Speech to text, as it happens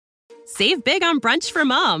Save big on brunch for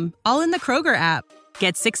mom, all in the Kroger app.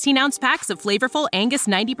 Get 16-ounce packs of flavorful Angus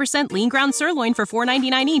 90% lean ground sirloin for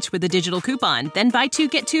 $4.99 each with a digital coupon. Then buy 2,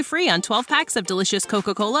 get 2 free on 12 packs of delicious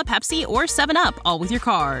Coca-Cola, Pepsi, or 7-Up, all with your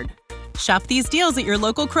card. Shop these deals at your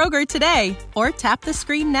local Kroger today, or tap the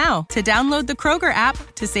screen now to download the Kroger app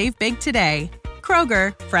to save big today.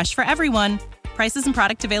 Kroger, fresh for everyone. Prices and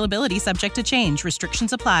product availability subject to change.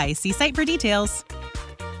 Restrictions apply. See site for details.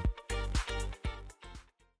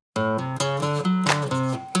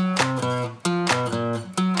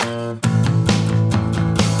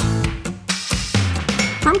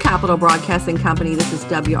 From Capital Broadcasting Company, this is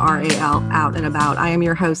WRAL Out and About. I am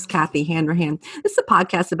your host, Kathy Hanrahan. This is a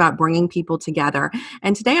podcast about bringing people together.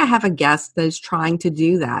 And today I have a guest that is trying to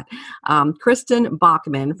do that. Kristen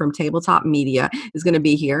Bachman from Tabletop Media is going to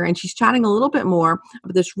be here, and she's chatting a little bit more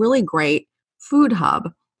about this really great food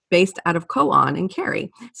hub based out of Khoan in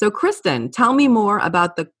Cary. So Kristen, tell me more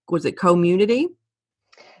about was it Community?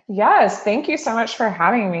 Yes, thank you so much for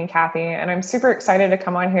having me, Kathy. And I'm super excited to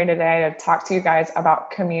come on here today to talk to you guys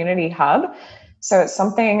about Community Hub. So it's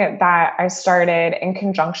something that I started in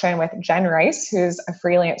conjunction with Jen Rice, who's a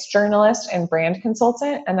freelance journalist and brand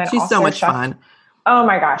consultant. And then she's also so much fun. Oh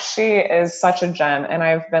my gosh, she is such a gem, and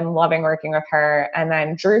I've been loving working with her. And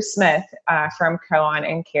then Drew Smith from Khoan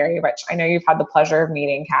in Cary, which I know you've had the pleasure of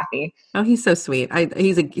meeting, Kathy. Oh, he's so sweet.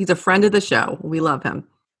 He's a friend of the show. We love him.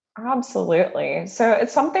 Absolutely. So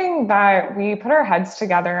it's something that we put our heads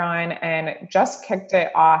together on and just kicked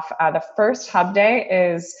it off. The first hub day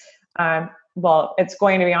is, it's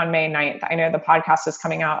going to be on May 9th. I know the podcast is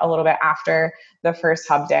coming out a little bit after the first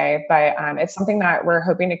hub day, but it's something that we're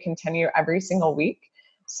hoping to continue every single week.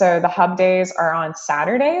 So the hub days are on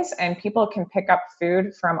Saturdays, and people can pick up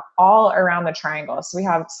food from all around the triangle. So we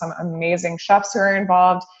have some amazing chefs who are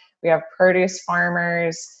involved. We have produce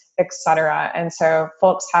farmers, etc. And so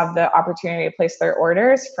folks have the opportunity to place their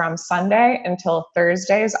orders from Sunday until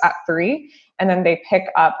Thursdays at 3. And then they pick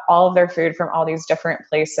up all of their food from all these different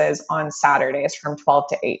places on Saturdays from 12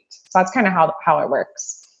 to 8. So that's kind of how it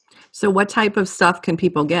works. So what type of stuff can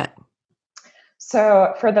people get?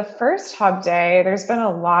 So for the first hub day, there's been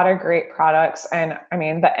a lot of great products, and I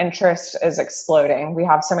mean, the interest is exploding. We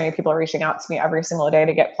have so many people reaching out to me every single day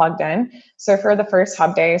to get plugged in. So for the first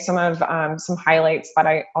hub day, some highlights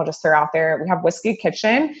that I'll just throw out there. We have Whiskey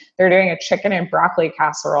Kitchen. They're doing a chicken and broccoli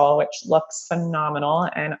casserole, which looks phenomenal,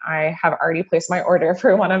 and I have already placed my order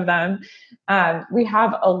for one of them. We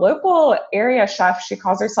have a local area chef. She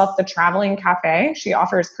calls herself the Traveling Cafe. She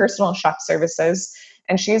offers personal chef services,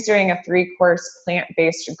 and she's doing a 3-course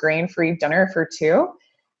plant-based grain-free dinner for 2.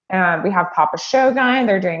 We have Papa Shogun.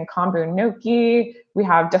 They're doing kombu gnocchi. We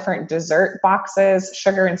have different dessert boxes.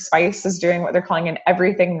 Sugar and Spice is doing what they're calling an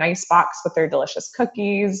everything nice box with their delicious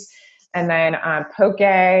cookies. And then poke.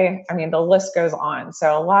 I mean, the list goes on.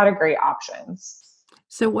 So a lot of great options.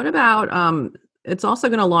 So what about, it's also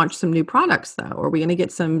going to launch some new products, though. Are we going to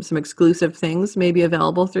get some exclusive things maybe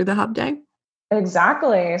available through the Hub Day?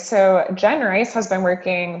 Exactly. So Jen Rice has been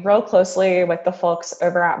working real closely with the folks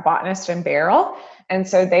over at Botanist and Barrel. And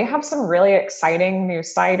so they have some really exciting new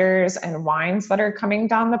ciders and wines that are coming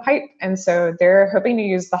down the pipe. And so they're hoping to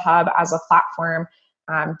use the hub as a platform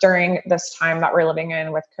during this time that we're living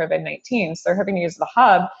in with COVID-19. So they're hoping to use the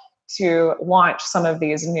hub to launch some of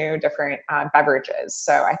these new different beverages.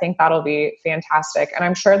 So I think that'll be fantastic. And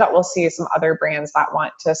I'm sure that we'll see some other brands that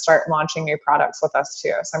want to start launching new products with us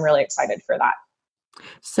too. So I'm really excited for that.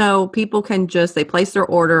 So people can they place their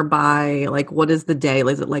order by what is the day?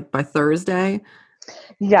 Is it by Thursday?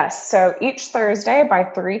 Yes. So each Thursday by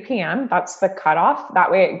 3 p.m., that's the cutoff. That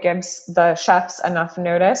way it gives the chefs enough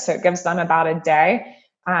notice. So it gives them about a day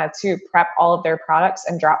to prep all of their products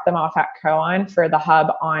and drop them off at Khoan for the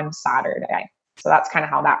hub on Saturday. So that's kind of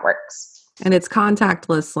how that works. And it's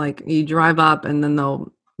contactless, you drive up and then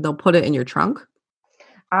they'll put it in your trunk?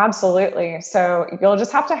 Absolutely. So you'll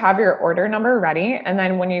just have to have your order number ready. And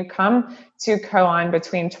then when you come to Khoan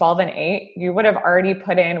between 12 and 8, you would have already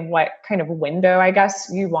put in what kind of window, I guess,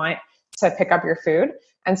 you want to pick up your food.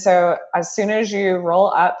 And so as soon as you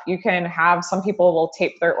roll up, you can have some people will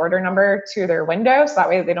tape their order number to their window. So that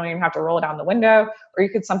way they don't even have to roll down the window, or you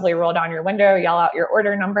could simply roll down your window, yell out your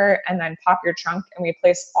order number, and then pop your trunk. And we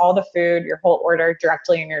place all the food, your whole order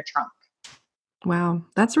directly in your trunk. Wow.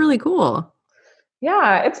 That's really cool.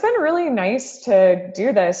 Yeah, it's been really nice to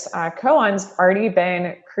do this. Khoan's already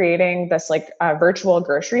been creating this virtual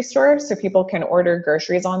grocery store so people can order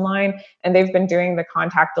groceries online, and they've been doing the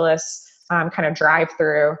contactless kind of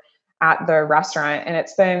drive-through at the restaurant, and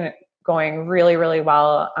it's been going really, really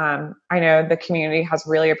well. I know the community has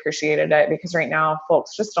really appreciated it because right now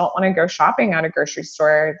folks just don't want to go shopping at a grocery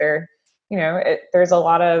store. They're there's a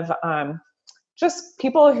lot of just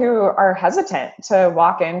people who are hesitant to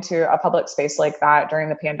walk into a public space like that during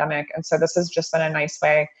the pandemic. And so this has just been a nice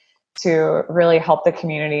way to really help the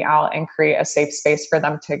community out and create a safe space for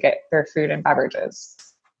them to get their food and beverages.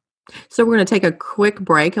 So we're going to take a quick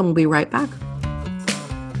break and we'll be right back.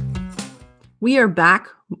 We are back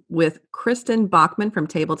with Kristen Bachman from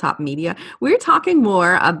Tabletop Media. We're talking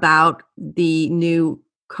more about the new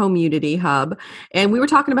Community Hub, and we were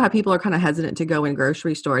talking about how people are kind of hesitant to go in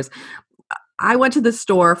grocery stores. I went to the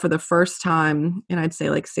store for the first time in, I'd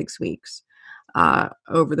say, like 6 weeks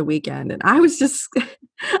over the weekend, and I was just,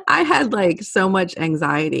 I had like so much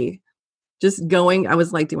anxiety just going. I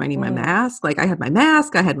was like, do I need my mask? Like I had my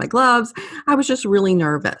mask, I had my gloves. I was just really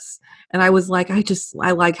nervous. And I was like,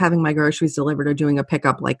 I like having my groceries delivered or doing a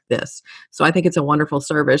pickup like this. So I think it's a wonderful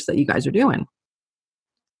service that you guys are doing.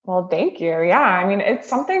 Well, thank you. Yeah. I mean, it's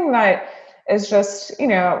something that is just,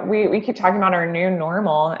 we keep talking about our new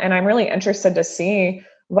normal, and I'm really interested to see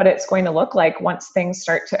what it's going to look like once things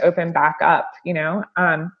start to open back up.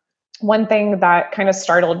 One thing that kind of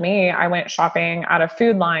startled me, I went shopping at a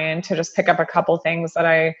Food Lion to just pick up a couple things that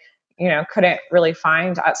I, couldn't really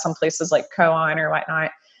find at some places like Koon or whatnot.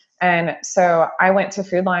 And so I went to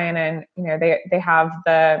Food Lion, and they have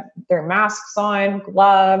their masks on,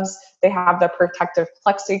 gloves. They have the protective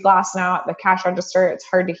plexiglass now at the cash register. It's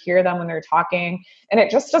hard to hear them when they're talking, and it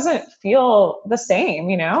just doesn't feel the same,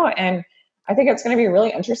 And I think it's going to be really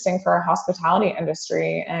interesting for our hospitality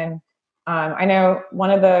industry. And I know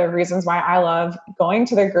one of the reasons why I love going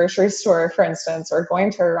to the grocery store, for instance, or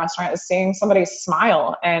going to a restaurant is seeing somebody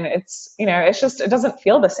smile, and it doesn't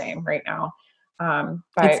feel the same right now.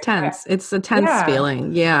 But it's tense. It's a tense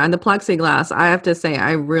feeling. Yeah. And the plexiglass, I have to say,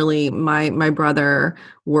 my brother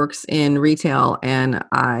works in retail, and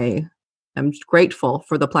I am grateful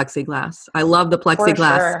for the plexiglass. I love the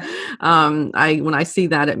plexiglass. Sure. When I see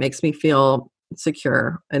that, it makes me feel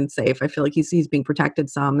secure and safe. I feel like he's being protected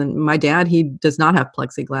some. And my dad, he does not have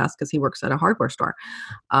plexiglass because he works at a hardware store.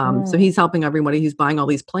 So he's helping everybody who's buying all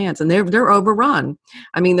these plants, and they're overrun.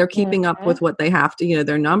 I mean, they're keeping up with what they have to,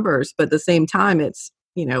 their numbers, but at the same time, it's,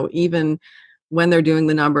 even when they're doing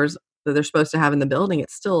the numbers that they're supposed to have in the building,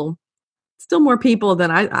 it's still more people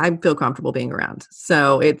than I feel comfortable being around.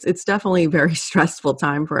 So it's definitely a very stressful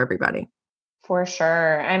time for everybody. For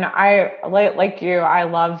sure. And I, like you, I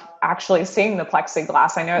love actually seeing the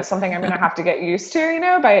plexiglass. I know it's something I'm going to have to get used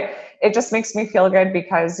to, but it just makes me feel good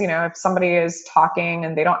because, if somebody is talking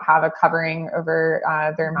and they don't have a covering over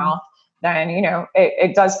their mouth, then,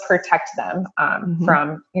 it does protect them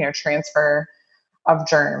from, transfer of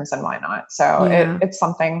germs and whatnot. So it's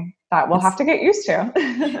something that we'll have to get used to.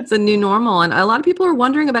 It's a new normal. And a lot of people are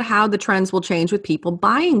wondering about how the trends will change with people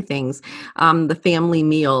buying things, the family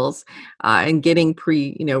meals and getting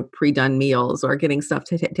pre-done meals or getting stuff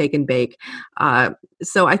to take and bake.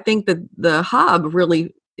 So I think that the hub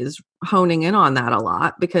really is honing in on that a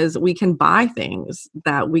lot because we can buy things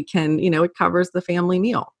that we can, it covers the family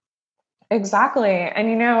meal. Exactly.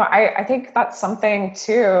 And, I think that's something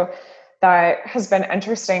too that has been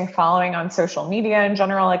interesting following on social media in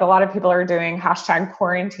general. Like a lot of people are doing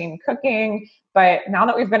 #quarantine cooking, but now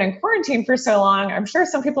that we've been in quarantine for so long, I'm sure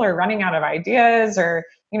some people are running out of ideas or,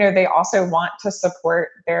 they also want to support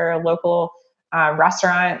their local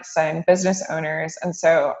restaurants and business owners. And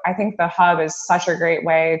so I think the hub is such a great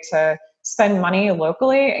way to spend money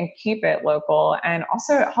locally and keep it local. And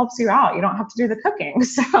also it helps you out. You don't have to do the cooking.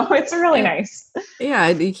 So it's really nice. Yeah,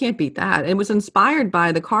 you can't beat that. It was inspired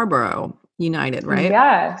by the Carrboro United, right?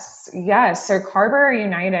 Yes. So Carrboro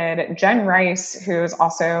United, Jen Rice, who is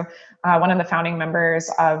also one of the founding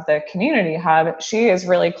members of the Community Hub, she is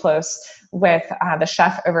really close with the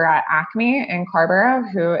chef over at Acme in Carrboro,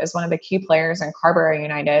 who is one of the key players in Carrboro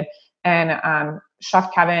United. And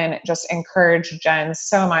Chef Kevin just encouraged Jen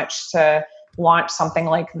so much to launch something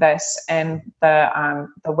like this in the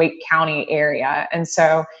Wake County area. And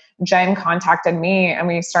so Jen contacted me and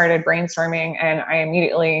we started brainstorming, and I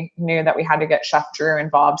immediately knew that we had to get Chef Drew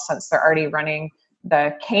involved since they're already running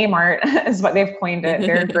the Kmart is what they've coined it,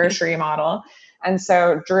 their grocery model. And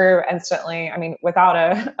so Drew instantly, without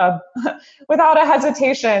a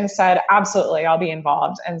hesitation said, absolutely, I'll be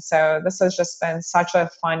involved. And so this has just been such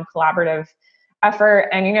a fun collaborative effort.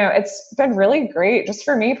 And, it's been really great just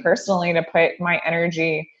for me personally to put my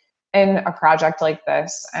energy in a project like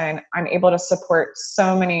this. And I'm able to support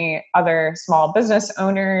so many other small business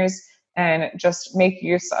owners and just make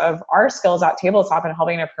use of our skills at Tabletop and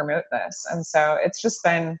helping to promote this. And so it's just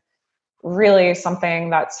been really something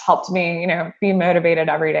that's helped me, be motivated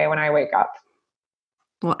every day when I wake up.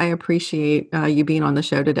 Well, I appreciate you being on the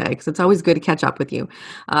show today because it's always good to catch up with you.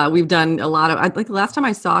 We've done a lot of, like the last time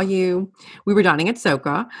I saw you, we were dining at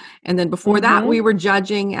Soka. And then before that, we were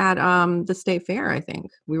judging at the State Fair, I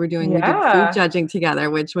think. We did food judging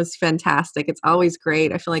together, which was fantastic. It's always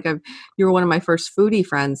great. I feel like you were one of my first foodie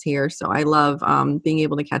friends here. So I love being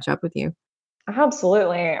able to catch up with you.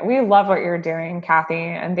 Absolutely. We love what you're doing, Kathy.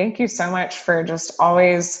 And thank you so much for just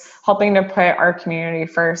always helping to put our community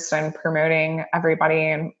first and promoting everybody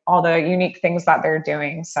and all the unique things that they're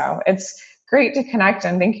doing. So it's great to connect.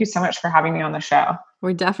 And thank you so much for having me on the show.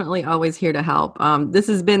 We're definitely always here to help. This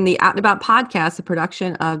has been the Out and About podcast, a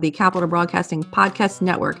production of the Capital Broadcasting Podcast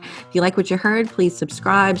Network. If you like what you heard, please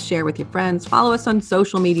subscribe, share with your friends, follow us on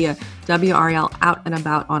social media, WRAL Out and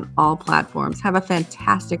About on all platforms. Have a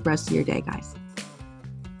fantastic rest of your day, guys.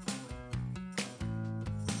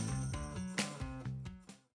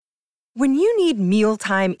 When you need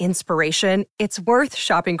mealtime inspiration, it's worth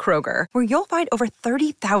shopping Kroger, where you'll find over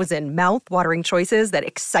 30,000 mouth-watering choices that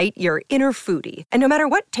excite your inner foodie. And no matter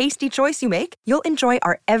what tasty choice you make, you'll enjoy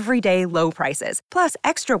our everyday low prices, plus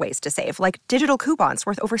extra ways to save, like digital coupons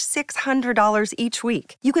worth over $600 each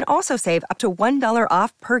week. You can also save up to $1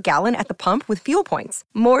 off per gallon at the pump with fuel points.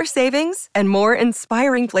 More savings and more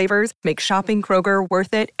inspiring flavors make shopping Kroger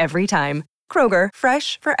worth it every time. Kroger,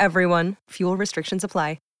 fresh for everyone. Fuel restrictions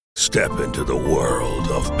apply. Step into the world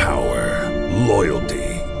of power, loyalty,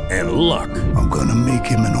 and luck. I'm gonna make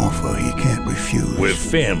him an offer he can't refuse. With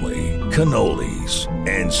family, cannolis,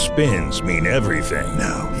 and spins mean everything.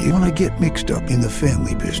 Now, you wanna get mixed up in the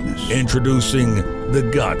family business. Introducing The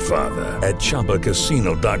Godfather at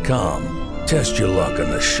ChumbaCasino.com. Test your luck in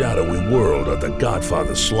the shadowy world of The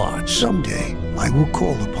Godfather slot. Someday, I will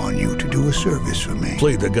call upon you to do a service for me.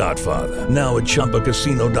 Play The Godfather, now at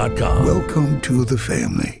ChumbaCasino.com. Welcome to the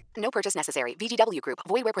family. No purchase necessary. VGW Group.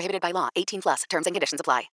 Void where prohibited by law. 18+. Terms and conditions apply.